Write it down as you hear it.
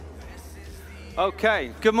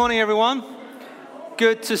Okay, good morning everyone.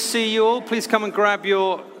 Good to see you all. Please come and grab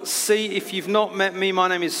your seat. If you've not met me, my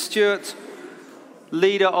name is Stuart,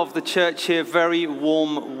 leader of the church here. Very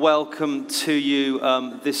warm welcome to you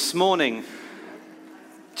this morning.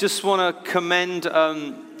 Just want to commend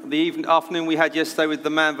the afternoon we had yesterday with the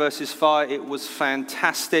Man versus Fire. It was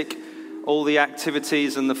fantastic. All the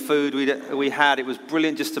activities and the food we had, it was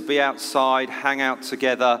brilliant just to be outside, hang out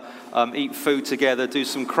together, eat food together, do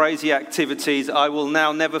some crazy activities. I will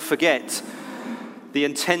now never forget the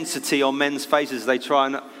intensity on men's faces. They try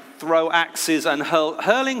and throw axes and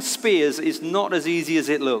hurling spears is not as easy as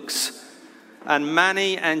it looks. And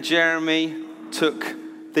Manny and Jeremy took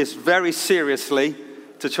this very seriously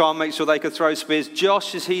to try and make sure they could throw spears.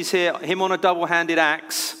 Josh, as he's here, him on a double-handed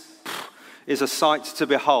axe, is a sight to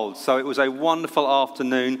behold. So it was a wonderful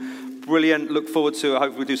afternoon. Brilliant. Look forward to it.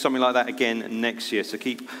 Hopefully we'll do something like that again next year. So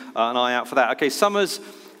keep an eye out for that. Okay, summer's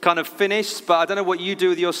kind of finished, but I don't know what you do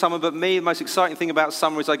with your summer, but me, the most exciting thing about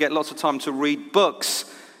summer is I get lots of time to read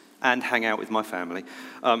books and hang out with my family.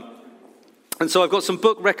 And so I've got some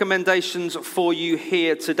book recommendations for you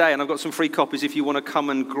here today, and I've got some free copies if you want to come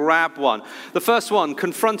and grab one. The first one,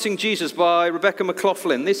 Confronting Jesus by Rebecca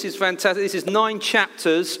McLaughlin. This is fantastic. This is 9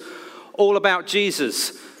 chapters all about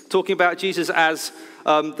Jesus, talking about Jesus as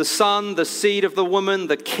the son, the seed of the woman,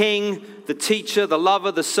 the king, the teacher, the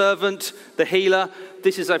lover, the servant, the healer.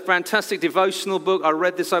 This is a fantastic devotional book. I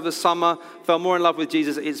read this over the summer, fell more in love with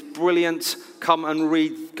Jesus. It's brilliant. Come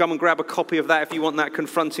and grab a copy of that if you want that,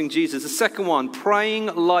 Confronting Jesus. The second one, Praying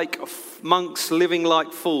Like Monks, Living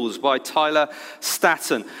Like Fools by Tyler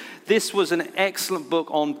Staton. This was an excellent book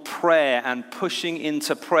on prayer and pushing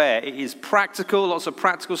into prayer. It is practical, lots of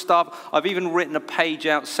practical stuff. I've even written a page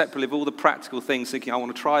out separately of all the practical things, thinking I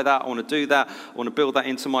want to try that, I want to do that, I want to build that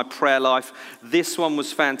into my prayer life. This one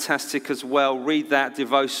was fantastic as well. Read that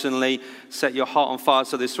devotionally, set your heart on fire.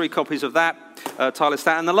 So there's 3 copies of that, Tyler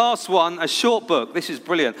Staton. And the last one, a short book. This is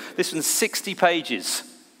brilliant. This one's 60 pages.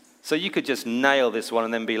 So you could just nail this one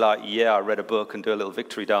and then be like, yeah, I read a book, and do a little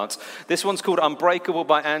victory dance. This one's called Unbreakable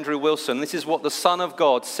by Andrew Wilson. This is what the Son of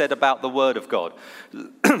God said about the Word of God.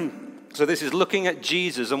 So this is looking at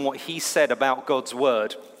Jesus and what he said about God's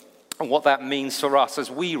Word and what that means for us as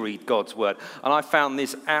we read God's Word. And I found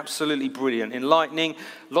this absolutely brilliant, enlightening,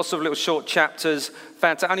 lots of little short chapters,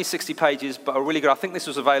 fantastic, only 60 pages, but are really good. I think this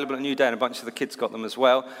was available at New Day, and a bunch of the kids got them as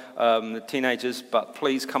well, the teenagers, but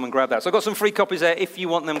please come and grab that. So I've got some free copies there. If you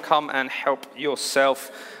want them, come and help yourself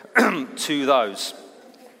to those.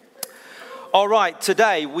 All right,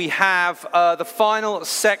 today we have the final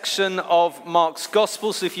section of Mark's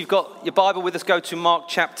Gospel. So if you've got your Bible with us, go to Mark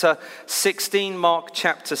chapter 16,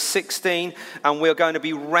 and we're going to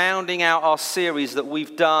be rounding out our series that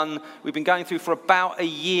we've been going through for about a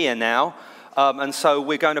year now, and so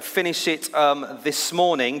we're going to finish it this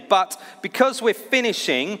morning. But because we're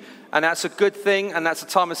finishing, and that's a good thing, and that's a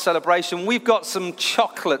time of celebration, we've got some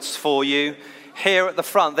chocolates for you here at the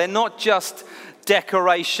front. They're not just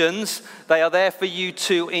decorations, they are there for you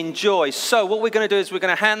to enjoy. So what we're going to do is we're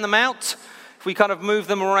going to hand them out. If we kind of move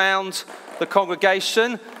them around the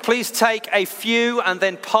congregation, please take a few and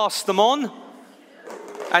then pass them on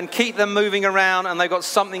and keep them moving around, and they've got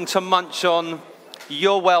something to munch on.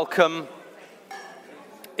 You're welcome.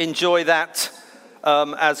 Enjoy that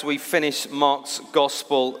as we finish Mark's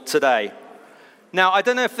Gospel today. Now, I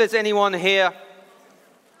don't know if there's anyone here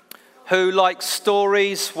who likes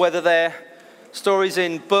stories, whether they're stories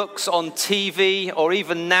in books, on TV, or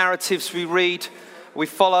even narratives we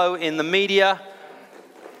follow in the media.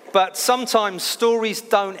 But sometimes stories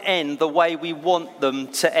don't end the way we want them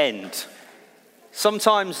to end.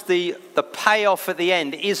 Sometimes the payoff at the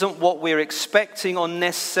end isn't what we're expecting or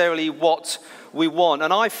necessarily what we want.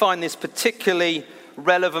 And I find this particularly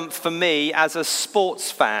relevant for me as a sports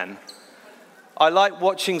fan. I like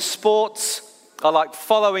watching sports, I like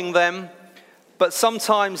following them, but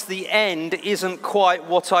sometimes the end isn't quite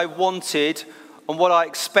what I wanted and what I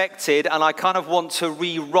expected, and I kind of want to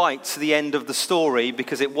rewrite the end of the story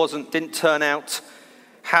because it didn't turn out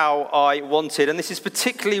how I wanted. And this is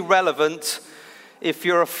particularly relevant if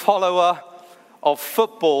you're a follower of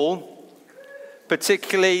football,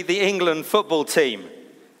 particularly the England football team.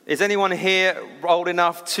 Is anyone here old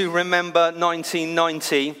enough to remember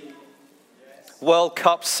 1990 World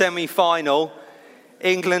Cup semi-final?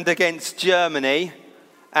 England against Germany,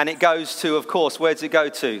 and it goes to, of course, where does it go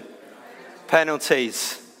to?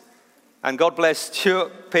 Penalties. And God bless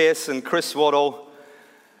Stuart Pearce and Chris Waddle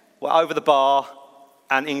were over the bar,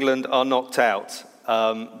 and England are knocked out.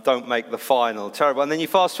 Don't make the final. Terrible. And then you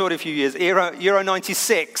fast forward a few years, Euro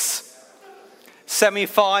 96,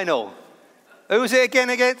 semi-final. Who was it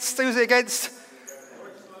against?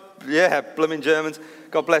 Yeah, blooming Germans.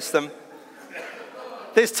 God bless them.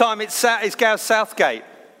 This time it's Gareth Southgate.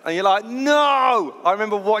 And you're like, no! I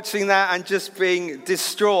remember watching that and just being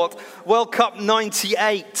distraught. World Cup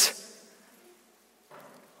 98.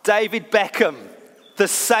 David Beckham, the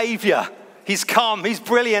saviour. He's come, he's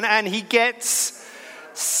brilliant, and he gets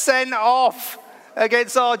sent off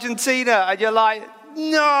against Argentina. And you're like,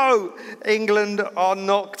 no! England are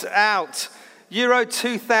knocked out. Euro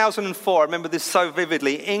 2004, I remember this so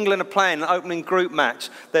vividly. England are playing an opening group match.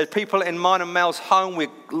 There's people in mine and Mel's home with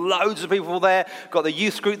loads of people there. Got the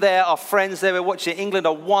youth group there, our friends there. We're watching. England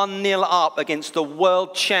are 1-0 up against the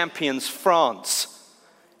world champions, France.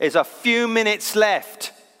 There's a few minutes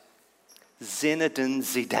left. Zinedine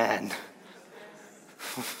Zidane.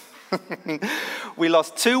 We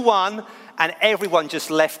lost 2-1 and everyone just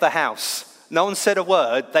left the house. No one said a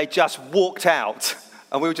word. They just walked out.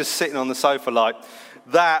 And we were just sitting on the sofa like,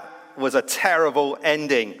 that was a terrible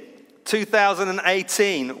ending.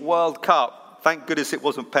 2018 World Cup. Thank goodness it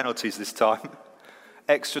wasn't penalties this time.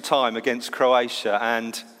 Extra time against Croatia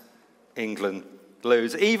and England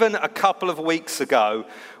lose. Even a couple of weeks ago,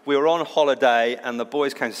 we were on holiday and the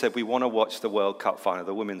boys came and said, we want to watch the World Cup final,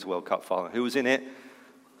 the Women's World Cup final. Who was in it?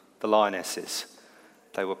 The Lionesses.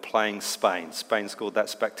 They were playing Spain. Spain scored that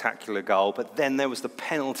spectacular goal, but then there was the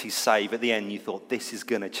penalty save at the end. You thought, this is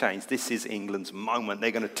going to change. This is England's moment.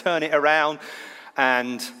 They're going to turn it around.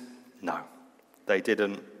 And no, they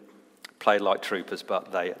didn't. Played like troopers,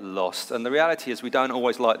 but they lost. And the reality is we don't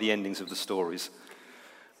always like the endings of the stories.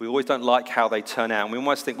 We always don't like how they turn out. And we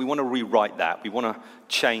almost think we want to rewrite that. We want to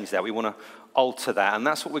change that. We want to alter that. And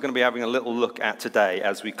that's what we're going to be having a little look at today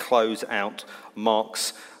as we close out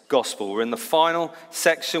Mark's Gospel. We're in the final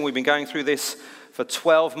section. We've been going through this for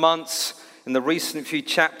 12 months. In the recent few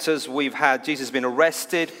chapters, we've had Jesus been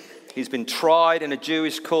arrested. He's been tried in a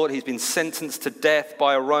Jewish court. He's been sentenced to death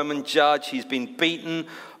by a Roman judge. He's been beaten,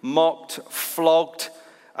 mocked, flogged,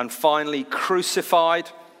 and finally crucified.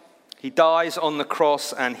 He dies on the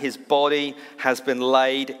cross and his body has been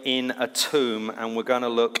laid in a tomb. And we're going to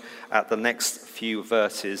look at the next few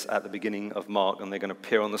verses at the beginning of Mark, and they're going to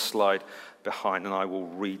appear on the slide behind, and I will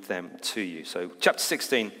read them to you. So chapter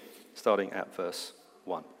 16, starting at verse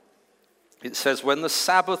 1. It says, when the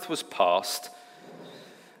Sabbath was past,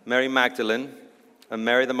 Mary Magdalene and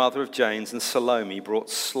Mary the mother of James and Salome brought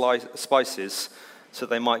spices so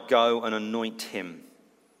they might go and anoint him.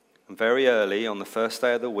 And very early on the first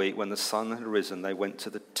day of the week, when the sun had risen, they went to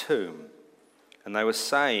the tomb. And they were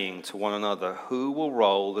saying to one another, who will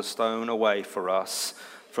roll the stone away for us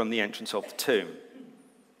from the entrance of the tomb?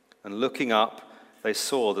 And looking up, they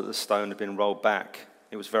saw that the stone had been rolled back.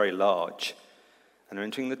 It was very large. And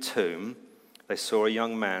entering the tomb, they saw a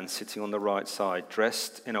young man sitting on the right side,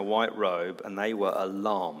 dressed in a white robe, and they were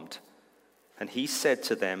alarmed. And he said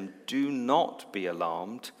to them, do not be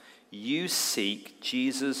alarmed. You seek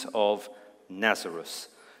Jesus of Nazareth,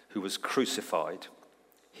 who was crucified.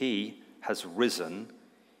 He has risen.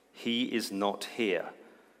 He is not here.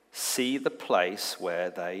 See the place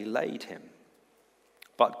where they laid him.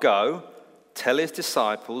 But go, tell his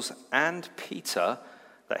disciples and Peter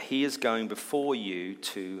that he is going before you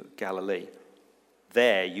to Galilee.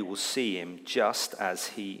 There you will see him just as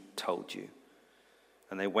he told you.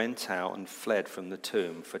 And they went out and fled from the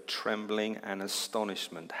tomb, for trembling and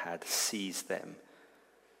astonishment had seized them.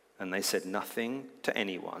 And they said nothing to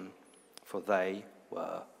anyone, for they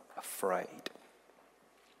were afraid.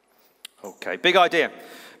 Okay, big idea.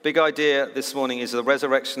 Big idea this morning is the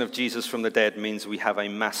resurrection of Jesus from the dead means we have a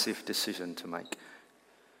massive decision to make.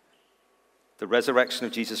 The resurrection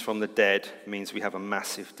of Jesus from the dead means we have a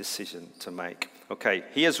massive decision to make. Okay,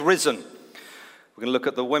 he has risen. We're going to look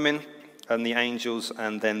at the women and the angels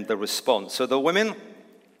and then the response. So the women,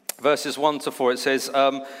 verses 1 to 4, it says,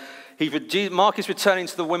 Mark is returning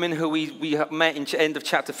to the women who we have met in end of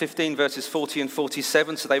chapter 15, verses 40 and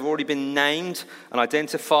 47. So they've already been named and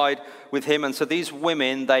identified with him. And so these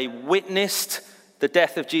women, they witnessed the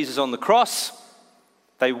death of Jesus on the cross.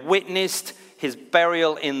 They witnessed his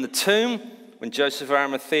burial in the tomb when Joseph of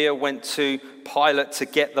Arimathea went to Pilate to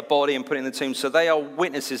get the body and put it in the tomb. So they are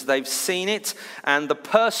witnesses. They've seen it. And the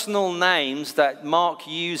personal names that Mark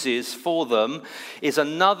uses for them is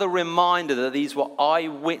another reminder that these were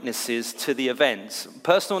eyewitnesses to the events.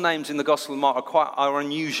 Personal names in the Gospel of Mark are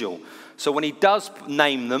unusual. So when he does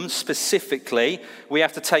name them specifically, we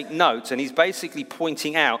have to take note. And he's basically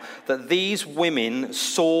pointing out that these women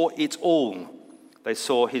saw it all. They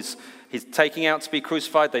saw his taking out to be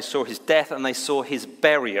crucified, they saw his death, and they saw his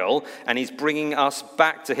burial, and he's bringing us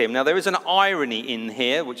back to him. Now, there is an irony in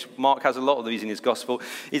here, which Mark has a lot of these in his gospel,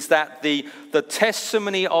 is that the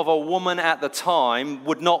testimony of a woman at the time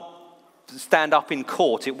would not stand up in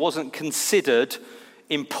court. It wasn't considered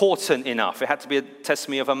important enough. It had to be a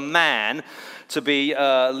testimony of a man to be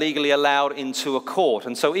legally allowed into a court.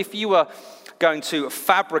 And so if you were going to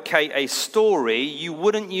fabricate a story, you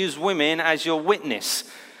wouldn't use women as your witness,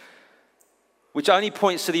 which only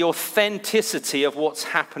points to the authenticity of what's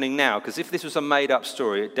happening now. Because if this was a made-up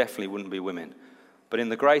story, it definitely wouldn't be women. But in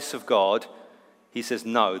the grace of God, he says,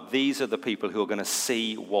 no, these are the people who are going to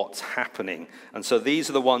see what's happening. And so these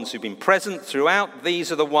are the ones who've been present throughout.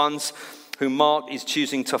 These are the ones who Mark is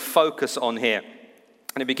choosing to focus on here.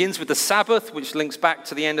 And it begins with the Sabbath, which links back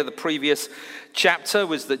to the end of the previous chapter,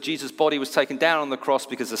 was that Jesus' body was taken down on the cross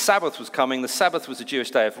because the Sabbath was coming. The Sabbath was a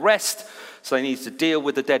Jewish day of rest, so they needed to deal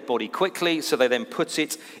with the dead body quickly, so they then put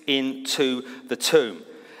it into the tomb.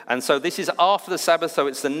 And so this is after the Sabbath, so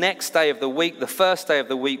it's the next day of the week, the first day of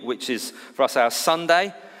the week, which is for us our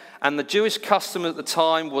Sunday. And the Jewish custom at the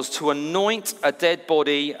time was to anoint a dead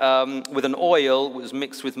body with an oil that was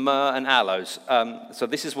mixed with myrrh and aloes. So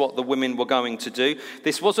this is what the women were going to do.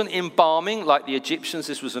 This wasn't embalming like the Egyptians.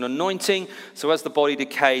 This was an anointing. So as the body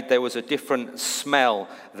decayed, there was a different smell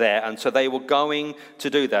there. And so they were going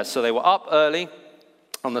to do that. So they were up early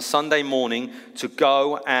on the Sunday morning to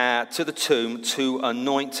go to the tomb to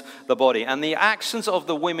anoint the body. And the actions of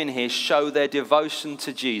the women here show their devotion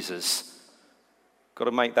to Jesus. Got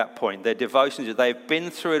to make that point. Their devotion, they've been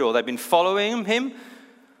through it all. They've been following him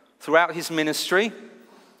throughout his ministry.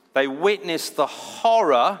 They witnessed the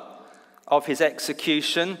horror of his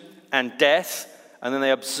execution and death, and then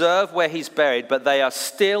they observe where he's buried, but they are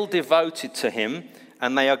still devoted to him,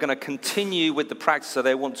 and they are going to continue with the practice. So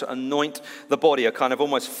they want to anoint the body, a kind of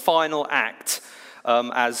almost final act.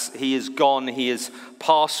 As he is gone, he is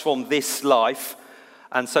passed from this life.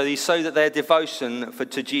 And so they show that their devotion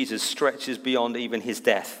to Jesus stretches beyond even his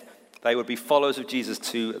death. They would be followers of Jesus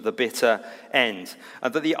to the bitter end.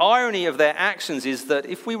 And that the irony of their actions is that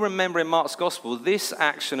if we remember in Mark's gospel, this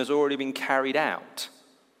action has already been carried out.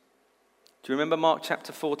 Do you remember Mark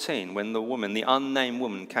chapter 14 when the woman, the unnamed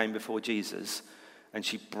woman, came before Jesus and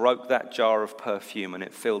she broke that jar of perfume and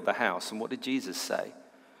it filled the house? And what did Jesus say?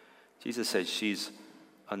 Jesus said, she's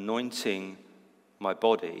anointing my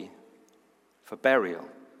body for burial.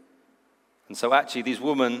 And so actually these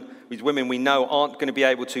women we know aren't going to be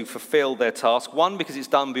able to fulfill their task. One, because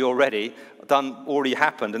it's already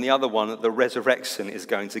happened, and the other one, that the resurrection is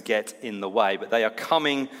going to get in the way. But they are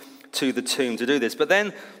coming to the tomb to do this. But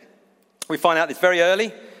then we find out it's very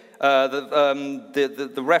early.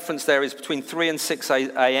 The reference there is between 3 and 6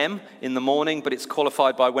 a.m. in the morning, but it's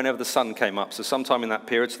qualified by whenever the sun came up. So sometime in that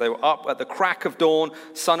period. So they were up at the crack of dawn,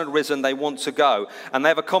 sun had risen, they want to go. And they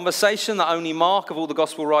have a conversation that only Mark of all the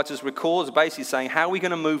gospel writers records, basically saying, how are we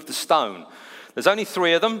going to move the stone? There's only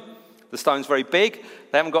 3 of them. The stone's very big.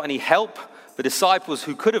 They haven't got any help. The disciples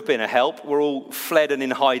who could have been a help were all fled and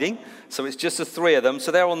in hiding. So it's just the 3 of them.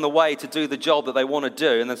 So they're on the way to do the job that they want to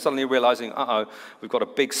do. And then suddenly realizing, we've got a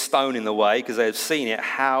big stone in the way because they have seen it.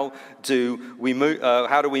 How do we move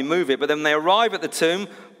it? But then they arrive at the tomb,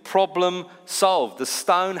 problem solved. The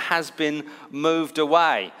stone has been moved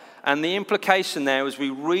away. And the implication there, as we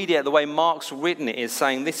read it, the way Mark's written it, is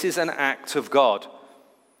saying this is an act of God.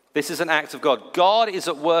 This is an act of God. God is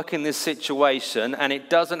at work in this situation, and it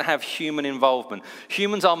doesn't have human involvement.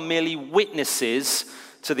 Humans are merely witnesses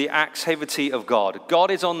to the activity of God.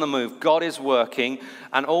 God is on the move. God is working,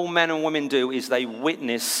 and all men and women do is they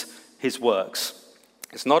witness his works.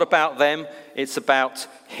 It's not about them. It's about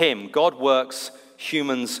him. God works,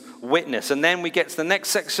 humans witness. And then we get to the next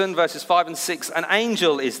section, verses 5 and 6. An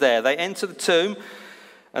angel is there. They enter the tomb,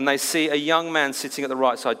 and they see a young man sitting at the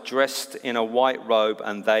right side dressed in a white robe,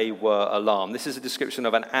 and they were alarmed. This is a description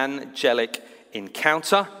of an angelic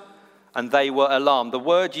encounter, and they were alarmed. The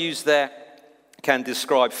word used there can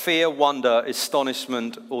describe fear, wonder,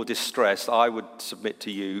 astonishment, or distress. I would submit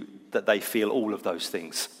to you that they feel all of those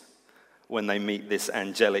things when they meet this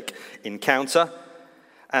angelic encounter.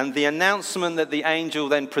 And the announcement that the angel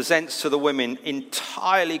then presents to the women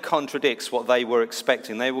entirely contradicts what they were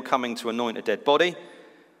expecting. They were coming to anoint a dead body.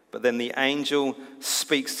 But then the angel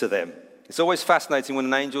speaks to them. It's always fascinating when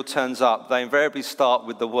an angel turns up. They invariably start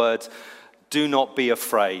with the words, do not be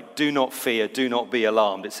afraid, do not fear, do not be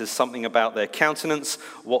alarmed. It says something about their countenance,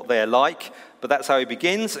 what they're like. But that's how he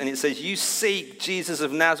begins. And it says, you seek Jesus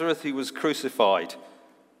of Nazareth who was crucified.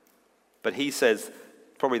 But he says,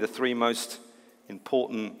 probably the 3 most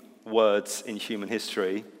important words in human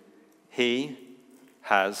history, he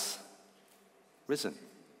has risen.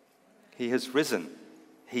 He has risen.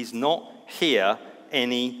 He's not here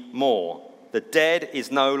anymore. The dead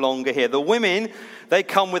is no longer here. The women, they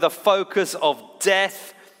come with a focus of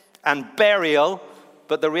death and burial,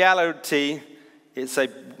 But the reality, it's a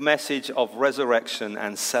message of resurrection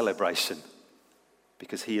and celebration,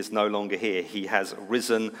 because he is no longer here. He has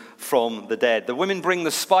risen from the dead. The women bring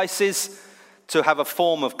the spices to have a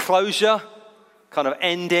form of closure, kind of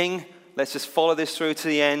ending. Let's just follow this through to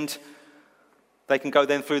the end. They can go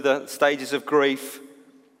then through the stages of grief,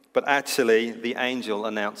 but actually the angel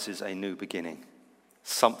announces a new beginning.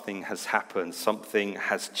 Something has happened, something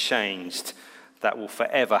has changed that will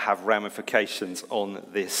forever have ramifications on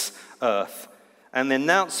this earth. And the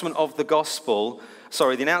announcement of the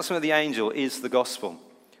the angel is the gospel.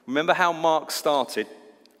 Remember how Mark started,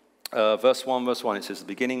 verse 1, it says, the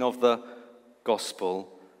beginning of the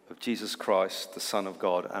gospel of Jesus Christ, the Son of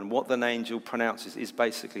God. And what the angel pronounces is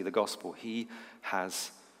basically the gospel. He has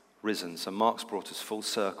risen. So Mark's brought us full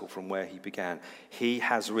circle from where he began. He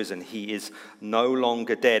has risen. He is no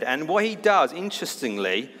longer dead. And what he does,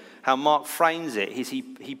 interestingly, how Mark frames it, is he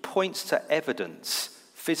points to evidence,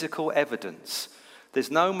 physical evidence.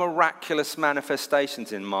 There's no miraculous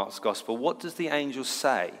manifestations in Mark's gospel. What does the angel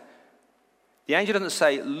say? The angel doesn't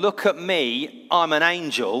say, look at me, I'm an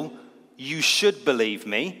angel, you should believe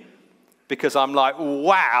me, because I'm like,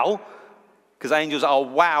 wow, because angels are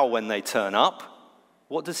wow when they turn up.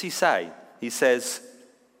 What does he say? He says,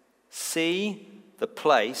 see the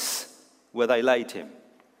place where they laid him.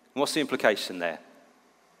 And what's the implication there?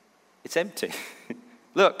 It's empty.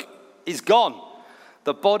 Look, he's gone.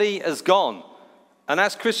 The body has gone. And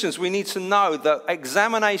as Christians, we need to know that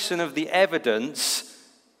examination of the evidence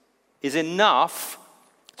is enough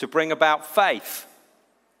to bring about faith.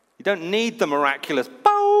 You don't need the miraculous,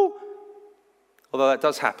 bow, although that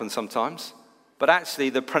does happen sometimes. But actually,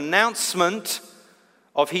 the pronouncement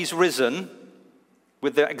of he's risen,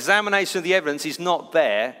 with the examination of the evidence, he's not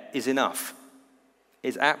there, is enough.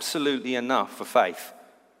 Is absolutely enough for faith.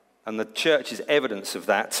 And the church is evidence of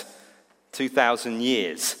that 2,000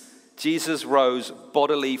 years. Jesus rose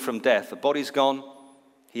bodily from death. The body's gone.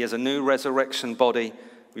 He has a new resurrection body.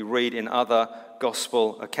 We read in other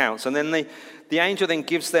gospel accounts. And then the angel then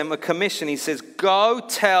gives them a commission. He says, go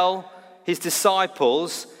tell his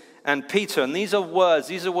disciples and Peter. And these are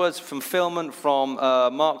words fulfillment from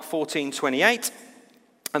Mark 14:28.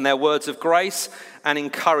 And they're words of grace and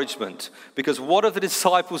encouragement. Because what have the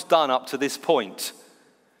disciples done up to this point?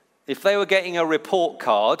 If they were getting a report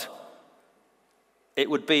card, it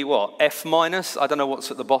would be what? F-? I don't know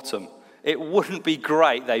what's at the bottom. It wouldn't be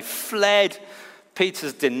great. They fled.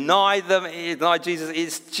 Peter's denied them. He denied Jesus.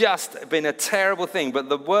 It's just been a terrible thing. But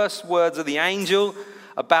the worst words of the angel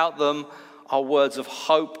about them are words of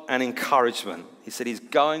hope and encouragement. He said, he's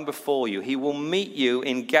going before you. He will meet you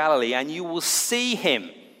in Galilee and you will see him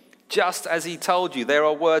just as he told you. There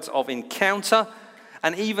are words of encounter.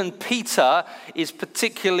 And even Peter is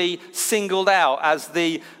particularly singled out as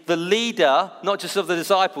the leader, not just of the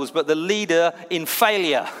disciples, but the leader in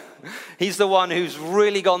failure. He's the one who's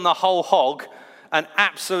really gone the whole hog and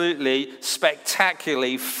absolutely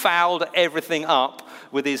spectacularly fouled everything up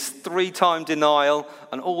with his 3-time denial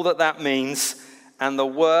and all that means. And the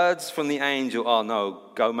words from the angel are, no,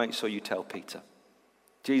 go make sure you tell Peter.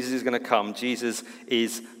 Jesus is going to come. Jesus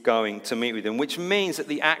is going to meet with him, which means that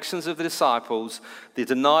the actions of the disciples, the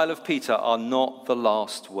denial of Peter, are not the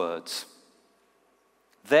last words.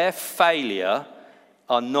 Their failure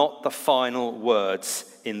are not the final words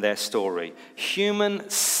in their story. Human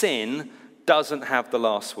sin doesn't have the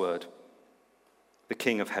last word. The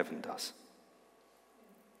King of Heaven does.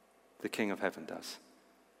 The King of Heaven does.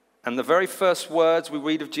 And the very first words we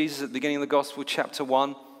read of Jesus at the beginning of the Gospel, chapter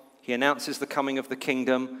 1, he announces the coming of the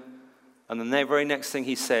kingdom. And the very next thing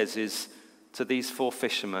he says is to these 4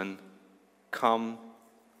 fishermen, come,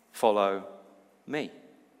 follow me.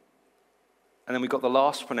 And then we've got the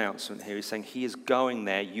last pronouncement here. He's saying he is going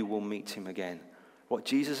there. You will meet him again. What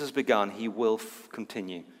Jesus has begun, he will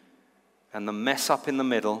continue. And the mess up in the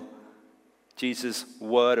middle, Jesus'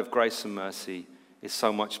 word of grace and mercy, is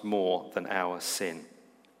so much more than our sin.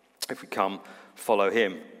 If we come, follow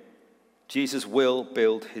him. Jesus will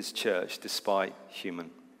build his church despite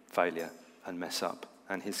human failure and mess up.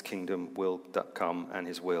 And his kingdom will come and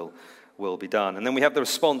his will be done. And then we have the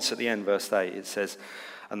response at the end, verse 8. It says,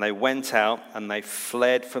 and they went out and they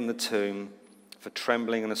fled from the tomb, for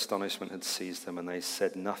trembling and astonishment had seized them. And they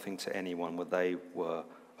said nothing to anyone, for they were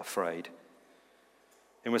afraid.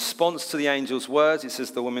 In response to the angel's words, it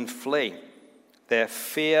says the women flee. Their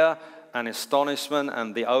fear and astonishment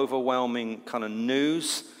and the overwhelming kind of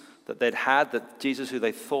news that they'd had, that Jesus, who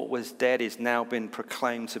they thought was dead, is now been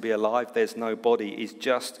proclaimed to be alive. There's no body, is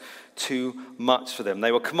just too much for them.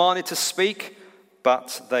 They were commanded to speak,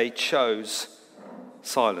 but they chose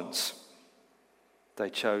silence. They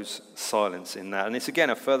chose silence in that. And it's again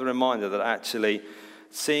a further reminder that actually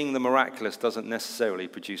seeing the miraculous doesn't necessarily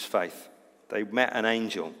produce faith. They met an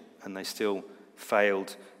angel and they still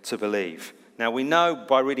failed to believe. Now we know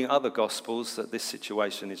by reading other Gospels that this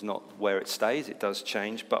situation is not where it stays, it does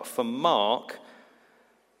change. But for Mark,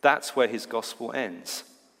 that's where his Gospel ends.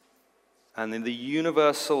 And in the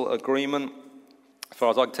universal agreement, as far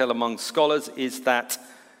as I can tell among scholars, is that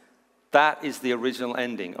that is the original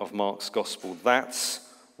ending of Mark's Gospel. That's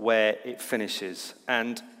where it finishes.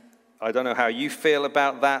 And I don't know how you feel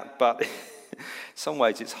about that, but in some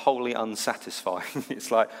ways it's wholly unsatisfying.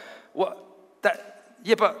 It's like, what?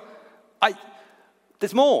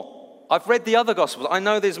 There's more. I've read the other Gospels. I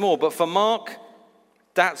know there's more. But for Mark,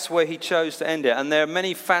 that's where he chose to end it. And there are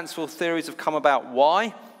many fanciful theories have come about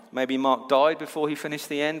why. Maybe Mark died before he finished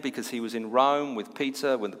the end because he was in Rome with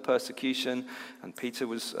Peter when the persecution, and Peter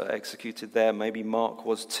was executed there. Maybe Mark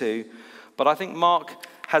was too. But I think Mark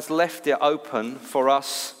has left it open for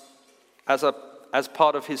us as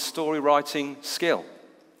part of his story writing skill.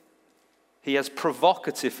 He has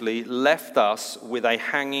provocatively left us with a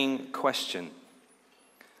hanging question.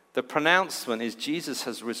 The pronouncement is Jesus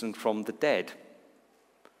has risen from the dead.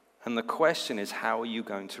 And the question is, how are you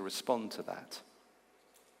going to respond to that?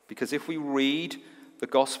 Because if we read the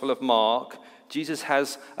Gospel of Mark, Jesus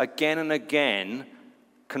has again and again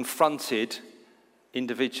confronted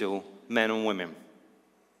individual men and women.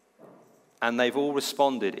 And they've all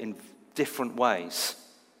responded in different ways.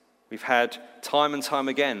 We've had time and time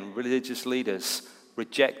again religious leaders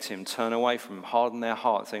reject him, turn away from him, harden their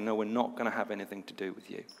hearts, saying, no, we're not going to have anything to do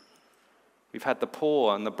with you. We've had the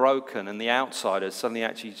poor and the broken and the outsiders suddenly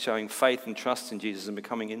actually showing faith and trust in Jesus and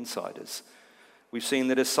becoming insiders. We've seen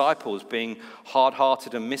the disciples being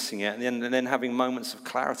hard-hearted and missing it, and then having moments of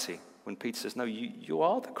clarity when Peter says, no, you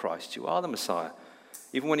are the Christ, you are the Messiah.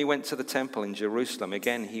 Even when he went to the temple in Jerusalem,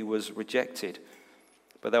 again, he was rejected.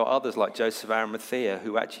 But there were others like Joseph of Arimathea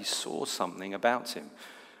who actually saw something about him.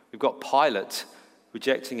 We've got Pilate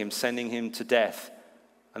rejecting him, sending him to death.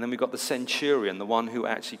 And then we've got the centurion, the one who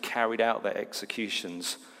actually carried out their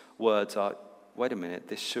executions. Words are, wait a minute,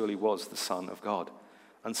 this surely was the Son of God.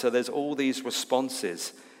 And so there's all these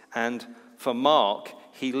responses. And for Mark,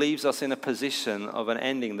 he leaves us in a position of an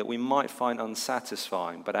ending that we might find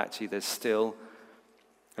unsatisfying, but actually there's still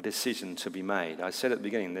a decision to be made. I said at the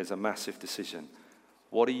beginning, there's a massive decision.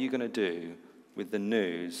 What are you going to do with the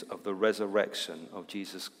news of the resurrection of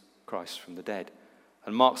Jesus Christ from the dead?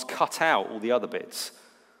 And Mark's cut out all the other bits,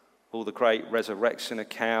 all the great resurrection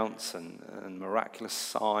accounts and miraculous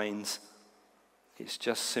signs. It's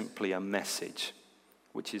just simply a message,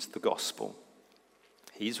 which is the gospel.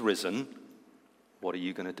 He's risen. What are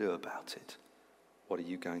you going to do about it? What are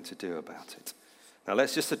you going to do about it? Now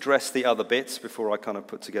let's just address the other bits before I kind of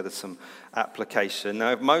put together some application.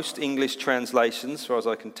 Now most English translations, as far as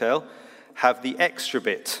I can tell, have the extra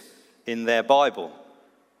bit in their Bible.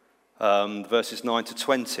 Verses 9 to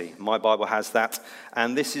 20. My Bible has that.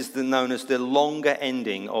 And this is known as the longer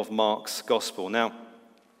ending of Mark's gospel. Now,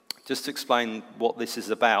 just to explain what this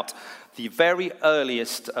is about, the very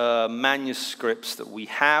earliest manuscripts that we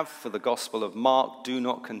have for the Gospel of Mark do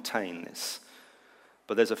not contain this.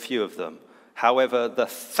 But there's a few of them. However, the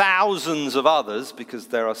thousands of others, because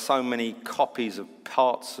there are so many copies of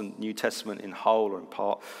parts of New Testament in whole or in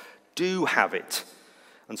part, do have it.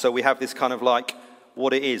 And so we have this kind of like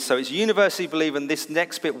what it is. So it's universally believed, and this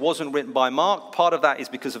next bit wasn't written by Mark. Part of that is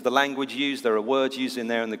because of the language used. There are words used in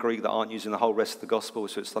there in the Greek that aren't used in the whole rest of the gospel.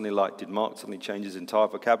 So it's suddenly like, did Mark suddenly change his entire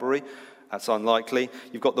vocabulary? That's unlikely.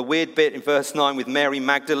 You've got the weird bit in verse 9 with Mary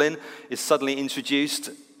Magdalene is suddenly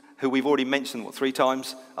introduced, who we've already mentioned, 3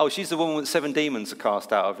 times? Oh, she's the woman with 7 demons are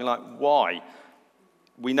cast out of. You're like, why?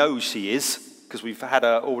 We know who she is, because we've had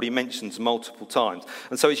her already mentioned multiple times.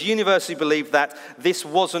 And so it's universally believed that this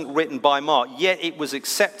wasn't written by Mark, yet it was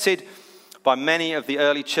accepted by many of the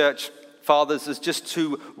early church fathers as just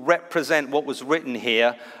to represent what was written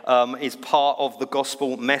here is part of the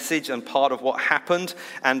gospel message and part of what happened.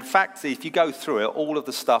 And in fact, if you go through it, all of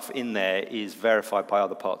the stuff in there is verified by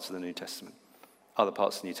other parts of the New Testament. Other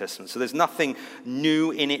parts of the New Testament. So there's nothing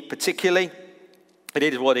new in it particularly. It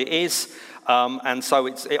is what it is. And so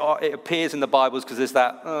it appears in the Bibles because there's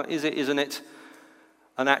that, is it, isn't it?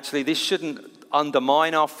 And actually this shouldn't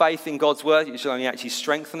undermine our faith in God's word. It should only actually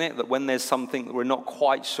strengthen it, that when there's something that we're not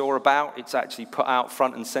quite sure about, it's actually put out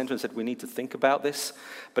front and center and said, we need to think about this.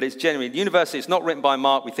 But it's generally, the university, it's not written by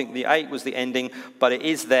Mark. We think the 8 was the ending, but it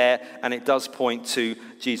is there, and it does point to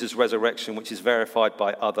Jesus' resurrection, which is verified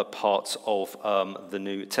by other parts of the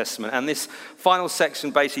New Testament. And this final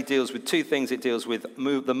section basically deals with two things. It deals with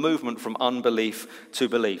the movement from unbelief to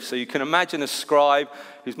belief. So you can imagine a scribe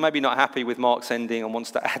who's maybe not happy with Mark's ending and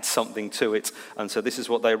wants to add something to it. And so this is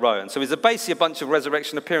what they wrote. And so it's basically a bunch of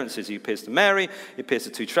resurrection appearances. He appears to Mary, he appears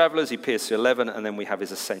to 2 travelers, he appears to 11, and then we have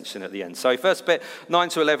his ascension at the end. So first bit, 9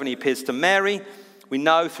 to 11, he appears to Mary. We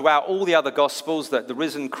know throughout all the other Gospels that the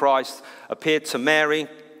risen Christ appeared to Mary.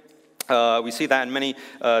 We see that in many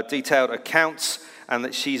detailed accounts, and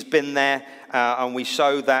that she's been there. And we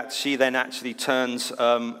show that she then actually turns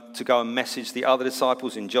to go and message the other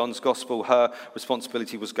disciples. In John's Gospel, her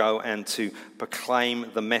responsibility was go and to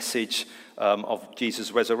proclaim the message of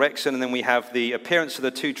Jesus' resurrection. And then we have the appearance of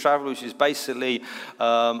the 2 travelers, which is basically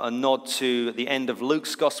a nod to the end of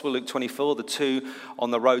Luke's Gospel, Luke 24, the 2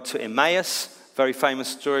 on the road to Emmaus. Very famous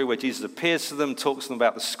story where Jesus appears to them, talks to them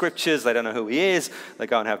about the scriptures. They don't know who he is. They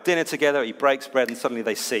go and have dinner together. He breaks bread and suddenly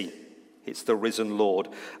they see. It's the risen Lord,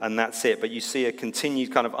 and that's it. But you see a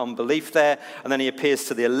continued kind of unbelief there. And then he appears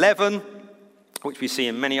to the 11, which we see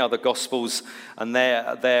in many other Gospels, and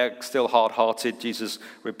they're still hard-hearted. Jesus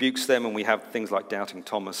rebukes them, and we have things like doubting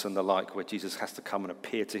Thomas and the like, where Jesus has to come and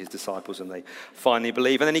appear to his disciples, and they finally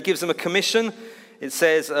believe. And then he gives them a commission. It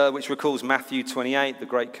says, which recalls Matthew 28, the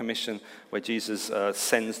Great Commission, where Jesus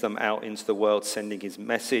sends them out into the world, sending his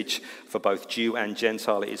message for both Jew and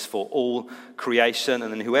Gentile. It is for all creation.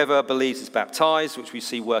 And then whoever believes is baptized, which we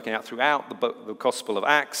see working out throughout the Gospel of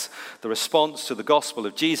Acts. The response to the gospel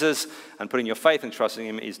of Jesus and putting your faith and trust in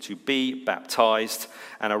him is to be baptized,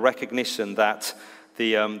 and a recognition that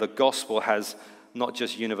the gospel has not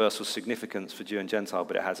just universal significance for Jew and Gentile,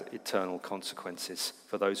 but it has eternal consequences.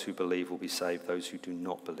 For those who believe will be saved, those who do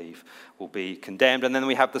not believe will be condemned. And then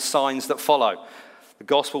we have the signs that follow. The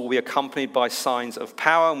gospel will be accompanied by signs of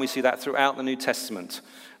power, and we see that throughout the New Testament.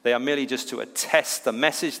 They are merely just to attest the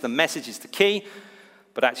message. The message is the key,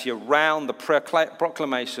 but actually around the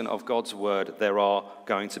proclamation of God's word, there are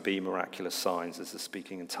going to be miraculous signs. There's the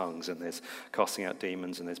speaking in tongues, and there's casting out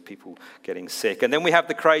demons, and there's people getting sick. And then we have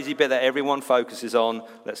the crazy bit that everyone focuses on.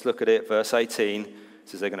 Let's look at it. Verse 18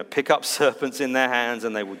 says they're going to pick up serpents in their hands,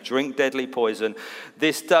 and they will drink deadly poison.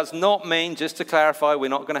 This does not mean, just to clarify, we're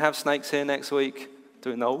not going to have snakes here next week.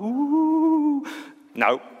 Doing the ooh.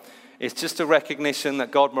 No. It's just a recognition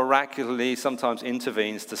that God miraculously sometimes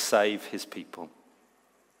intervenes to save his people.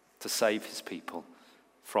 To save his people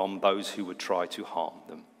from those who would try to harm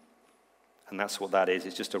them. And that's what that is.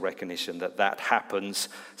 It's just a recognition that that happens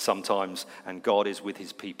sometimes, and God is with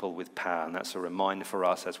his people with power. And that's a reminder for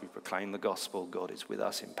us as we proclaim the gospel. God is with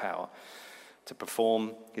us in power to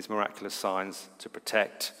perform his miraculous signs, to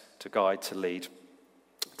protect, to guide, to lead,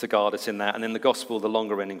 to guard us in that. And then the gospel, the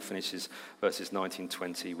longer ending, finishes verses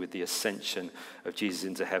 19-20 with the ascension of Jesus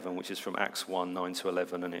into heaven, which is from Acts 1, 9 to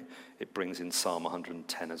 11, and it brings in Psalm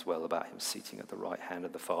 110 as well about him seating at the right hand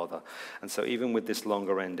of the Father. And so even with this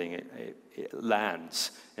longer ending, it lands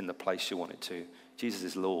in the place you want it to. Jesus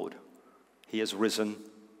is Lord. He has risen.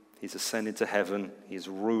 He's ascended to heaven. He is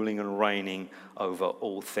ruling and reigning over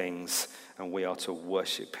all things, and we are to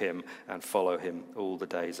worship him and follow him all the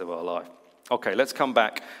days of our life. Okay, let's come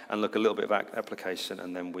back and look a little bit of application,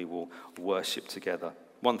 and then we will worship together.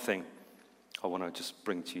 One thing I want to just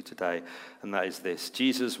bring to you today, and that is this.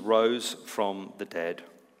 Jesus rose from the dead.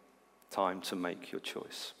 Time to make your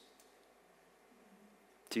choice.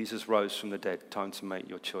 Jesus rose from the dead. Time to make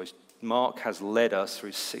your choice. Mark has led us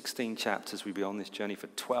through 16 chapters. We've been on this journey for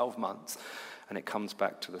 12 months, and it comes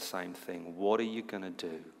back to the same thing. What are you going to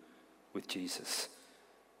do with Jesus?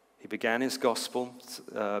 He began his gospel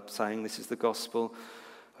saying, this is the gospel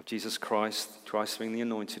of Jesus Christ, Christ being the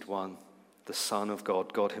anointed one, the Son of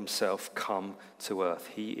God, God himself come to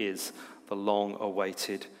earth. He is the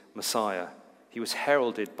long-awaited Messiah. He was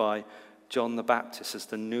heralded by John the Baptist as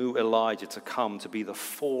the new Elijah to come to be the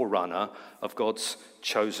forerunner of God's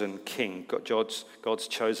chosen king, God's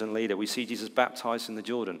chosen leader. We see Jesus baptized in the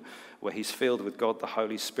Jordan, where he's filled with God the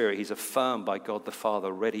Holy Spirit. He's affirmed by God the Father,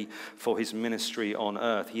 ready for his ministry on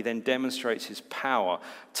earth. He then demonstrates his power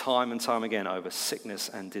time and time again over sickness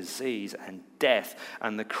and disease and death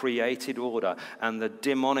and the created order and the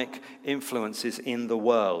demonic influences in the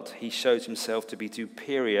world. He shows himself to be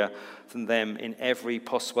superior than them in every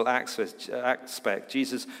possible aspect.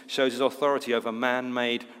 Jesus shows his authority over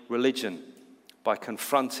man-made religion by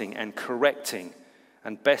confronting and correcting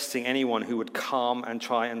and besting anyone who would come and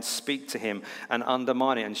try and speak to him and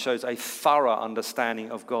undermine it, and shows a thorough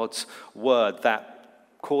understanding of God's word that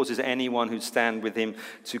causes anyone who stand with him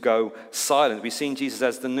to go silent. We've seen Jesus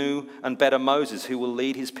as the new and better Moses who will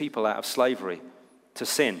lead his people out of slavery to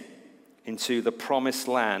sin into the promised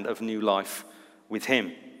land of new life with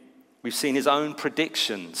him. We've seen his own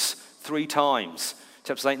predictions 3 times,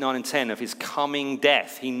 chapters 8, 9, and 10, of his coming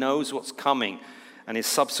death. He knows what's coming, and his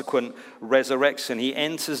subsequent resurrection. He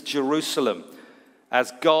enters Jerusalem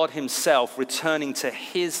as God himself, returning to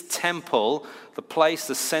his temple, the place,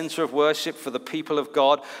 the center of worship for the people of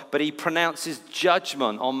God, but he pronounces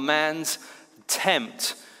judgment on man's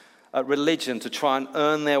attempt at religion to try and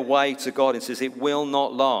earn their way to God. He says it will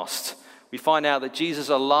not last. We find out that Jesus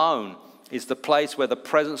alone is the place where the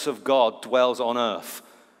presence of God dwells on earth.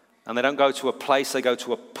 And they don't go to a place, they go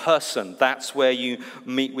to a person. That's where you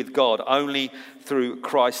meet with God, only through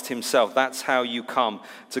Christ himself. That's how you come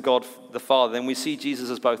to God the Father. Then we see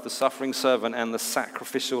Jesus as both the suffering servant and the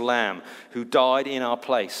sacrificial lamb who died in our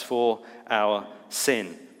place for our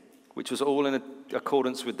sin, which was all in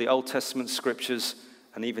accordance with the Old Testament scriptures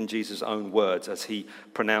and even Jesus' own words as he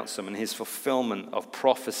pronounced them, and his fulfillment of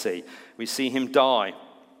prophecy. We see him die,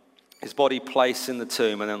 his body placed in the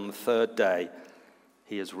tomb, and on the 3rd day,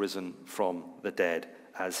 he has risen from the dead,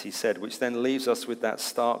 as he said, which then leaves us with that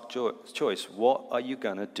stark choice. What are you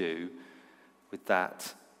going to do with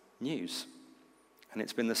that news? And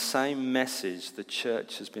it's been the same message the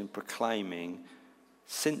church has been proclaiming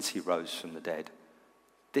since he rose from the dead.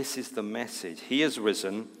 This is the message. He has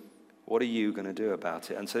risen. What are you going to do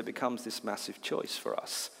about it? And so it becomes this massive choice for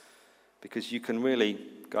us, because you can really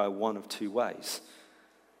go one of 2 ways.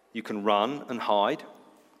 You can run and hide.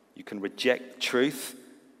 You can reject truth.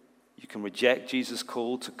 You can reject Jesus'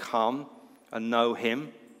 call to come and know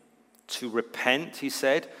him, to repent, he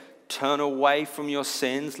said, turn away from your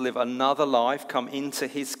sins, live another life, come into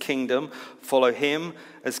his kingdom, follow him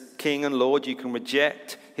as King and Lord. You can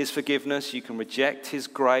reject his forgiveness. You can reject his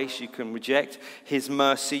grace. You can reject his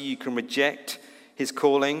mercy. You can reject his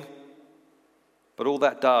calling. But all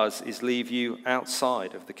that does is leave you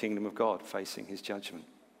outside of the kingdom of God, facing his judgment.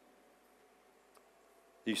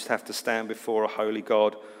 You just have to stand before a holy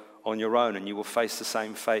God on your own, and you will face the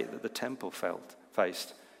same fate that the temple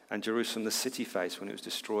faced, and Jerusalem, the city, faced when it was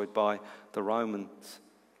destroyed by the Romans,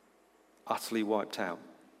 utterly wiped out.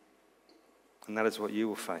 And that is what you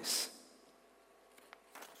will face.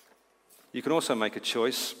 You can also make a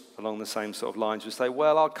choice along the same sort of lines. You say,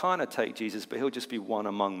 well, I'll kind of take Jesus, but he'll just be one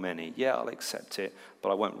among many. Yeah, I'll accept it, but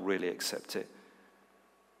I won't really accept it,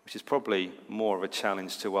 which is probably more of a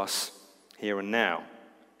challenge to us here and now.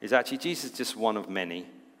 Is actually Jesus just one of many?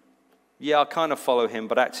 Yeah, I kind of follow him,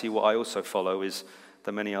 but actually what I also follow is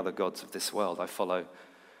the many other gods of this world. I follow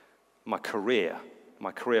my career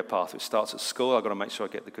path, which starts at school. I've got to make sure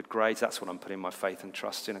I get the good grades. That's what I'm putting my faith and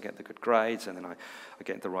trust in. I get the good grades, and then I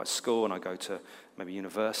get into the right school, and I go to maybe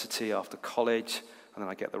university after college, and then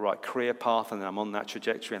I get the right career path, and then I'm on that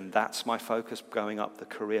trajectory, and that's my focus, going up the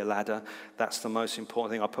career ladder. That's the most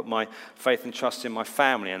important thing. I put my faith and trust in my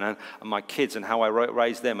family and my kids and how I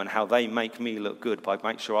raise them and how they make me look good, by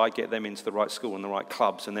make sure I get them into the right school and the right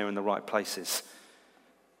clubs and they're in the right places.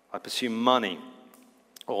 I pursue money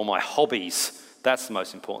or my hobbies. That's the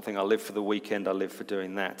most important thing. I live for the weekend. I live for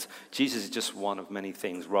doing that. Jesus is just one of many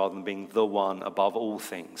things rather than being the one above all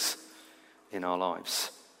things in our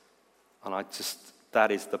lives. And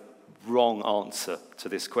that is the wrong answer to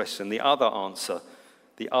this question. The other answer,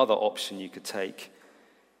 the other option you could take,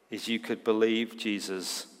 is you could believe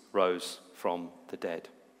Jesus rose from the dead.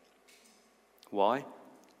 Why?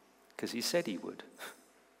 Because he said he would.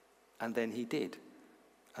 And then he did.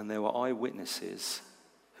 And there were eyewitnesses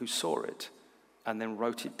who saw it and then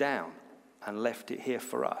wrote it down and left it here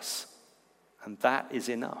for us. And that is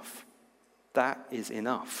enough. That is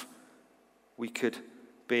enough. It could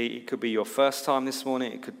be your first time this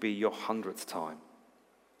morning, it could be your 100th time.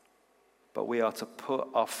 But we are to put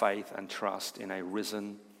our faith and trust in a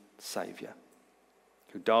risen Savior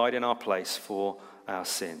who died in our place for our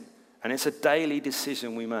sin. And it's a daily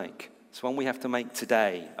decision we make. It's one we have to make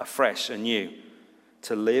today, afresh, anew,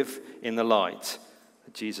 to live in the light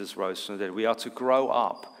that Jesus rose from the dead. We are to grow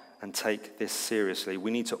up and take this seriously. We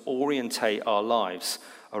need to orientate our lives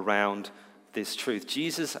around this truth.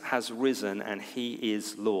 Jesus has risen and he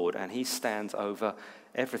is Lord, and he stands over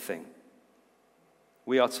everything.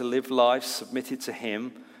 We are to live lives submitted to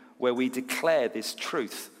him where we declare this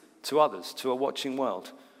truth to others, to a watching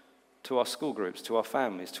world, to our school groups, to our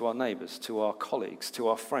families, to our neighbors, to our colleagues, to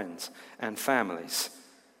our friends and families.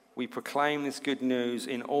 We proclaim this good news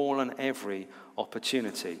in all and every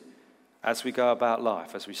opportunity. as we go about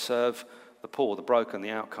life, as we serve the poor, the broken, the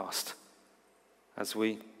outcast, as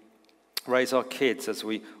we raise our kids, as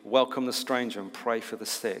we welcome the stranger and pray for the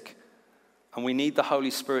sick. And we need the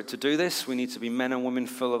Holy Spirit to do this. We need to be men and women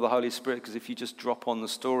full of the Holy Spirit, because if you just drop on the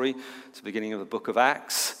story to the beginning of the book of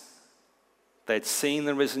Acts, they'd seen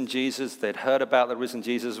the risen Jesus, they'd heard about the risen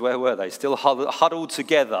Jesus. Where were they? Still huddled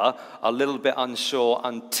together, a little bit unsure,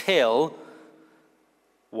 until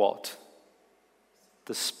what?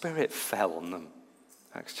 The Spirit fell on them.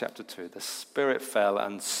 Acts chapter 2. The Spirit fell,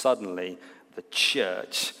 and suddenly the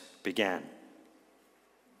church began.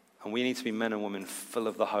 And we need to be men and women full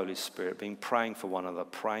of the Holy Spirit, praying for one another,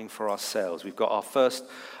 praying for ourselves. We've got our first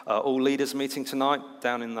all leaders meeting tonight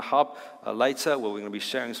down in the hub later, where we're going to be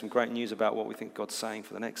sharing some great news about what we think God's saying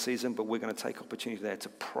for the next season. But we're going to take opportunity there to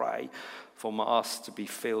pray for us to be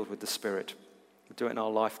filled with the Spirit. We do it in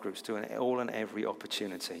our life groups, doing it all and every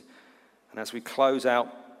opportunity. And as we close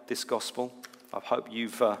out this gospel, I hope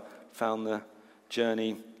you've found the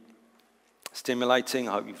journey stimulating.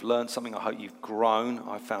 I hope you've learned something. I hope you've grown.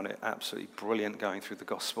 I found it absolutely brilliant going through the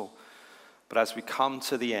gospel. But as we come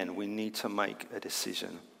to the end, we need to make a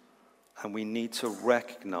decision. And we need to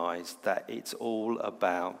recognize that it's all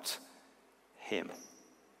about him.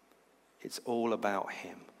 It's all about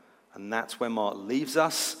him. And that's where Mark leaves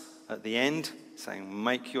us at the end, saying,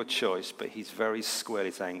 make your choice. But he's very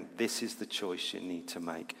squarely saying, this is the choice you need to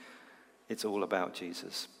make. It's all about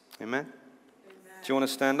Jesus. Amen? Amen. Do you want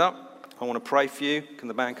to stand up? I want to pray for you. Can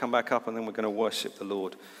the band come back up? And then we're going to worship the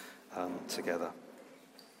Lord together.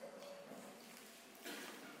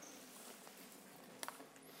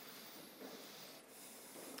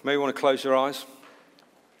 Maybe you want to close your eyes.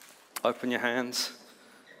 Open your hands.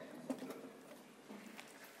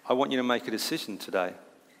 I want you to make a decision today.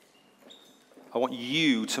 I want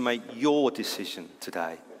you to make your decision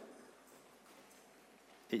today.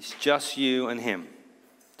 It's just you and him.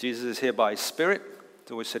 Jesus is here by his Spirit.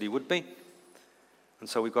 He always said he would be. And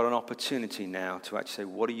so we've got an opportunity now to actually say,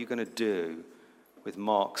 what are you going to do with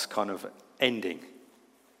Mark's kind of ending?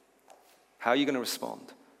 How are you going to respond?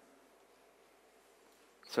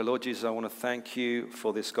 So Lord Jesus, I want to thank you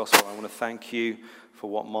for this gospel. I want to thank you for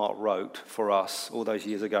what Mark wrote for us all those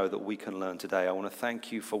years ago that we can learn today. I want to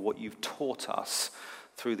thank you for what you've taught us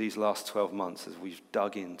through these last 12 months as we've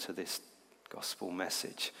dug into this gospel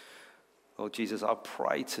message. Lord Jesus, I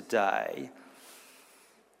pray today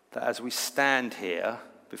that as we stand here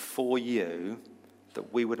before you,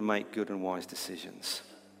 that we would make good and wise decisions.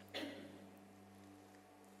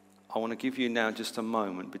 I want to give you now just a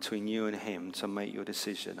moment between you and him to make your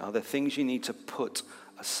decision. Are there things you need to put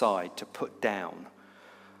aside, to put down?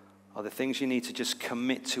 Are there things you need to just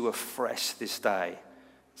commit to afresh this day?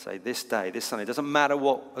 Say, this day, this Sunday. It doesn't matter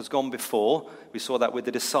what has gone before. We saw that with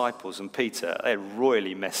the disciples and Peter. They had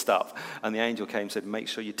royally messed up. And the angel came and said, make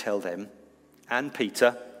sure you tell them and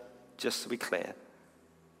Peter, just to be clear,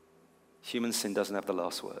 human sin doesn't have the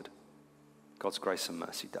last word. God's grace and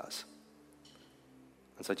mercy does.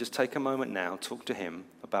 And so just take a moment now, talk to him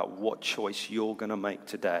about what choice you're going to make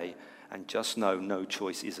today, and just know no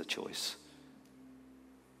choice is a choice.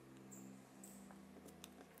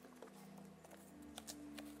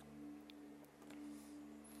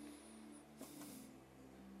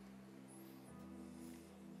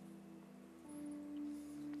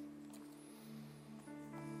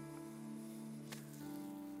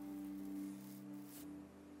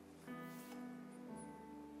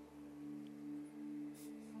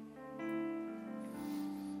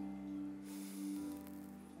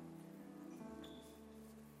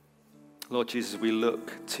 Lord Jesus, we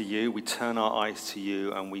look to you, we turn our eyes to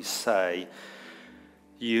you, and we say,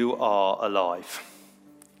 you are alive.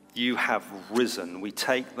 You have risen. We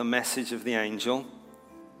take the message of the angel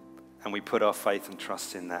and we put our faith and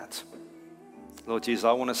trust in that. Lord Jesus,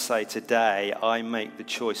 I want to say today, I make the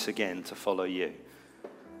choice again to follow you.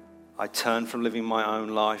 I turn from living my own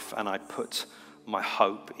life and I put my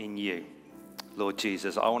hope in you. Lord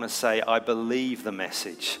Jesus, I want to say, I believe the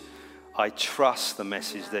message. I trust the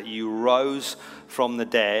message that you rose from the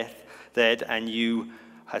dead and you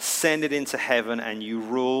ascended into heaven and you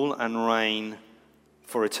rule and reign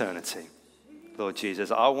for eternity. Lord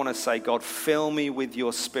Jesus, I want to say, God, fill me with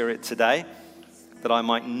your Spirit today, that I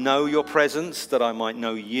might know your presence, that I might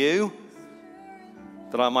know you,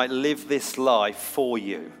 that I might live this life for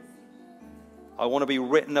you. I want to be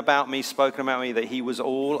written about me, spoken about me, that he was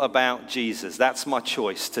all about Jesus. That's my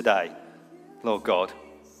choice today, Lord God.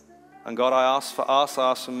 And God, I ask for us, I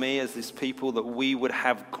ask for me as this people, that we would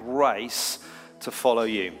have grace to follow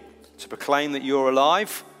you, to proclaim that you're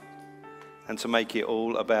alive, and to make it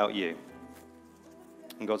all about you.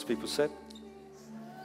 And God's people said...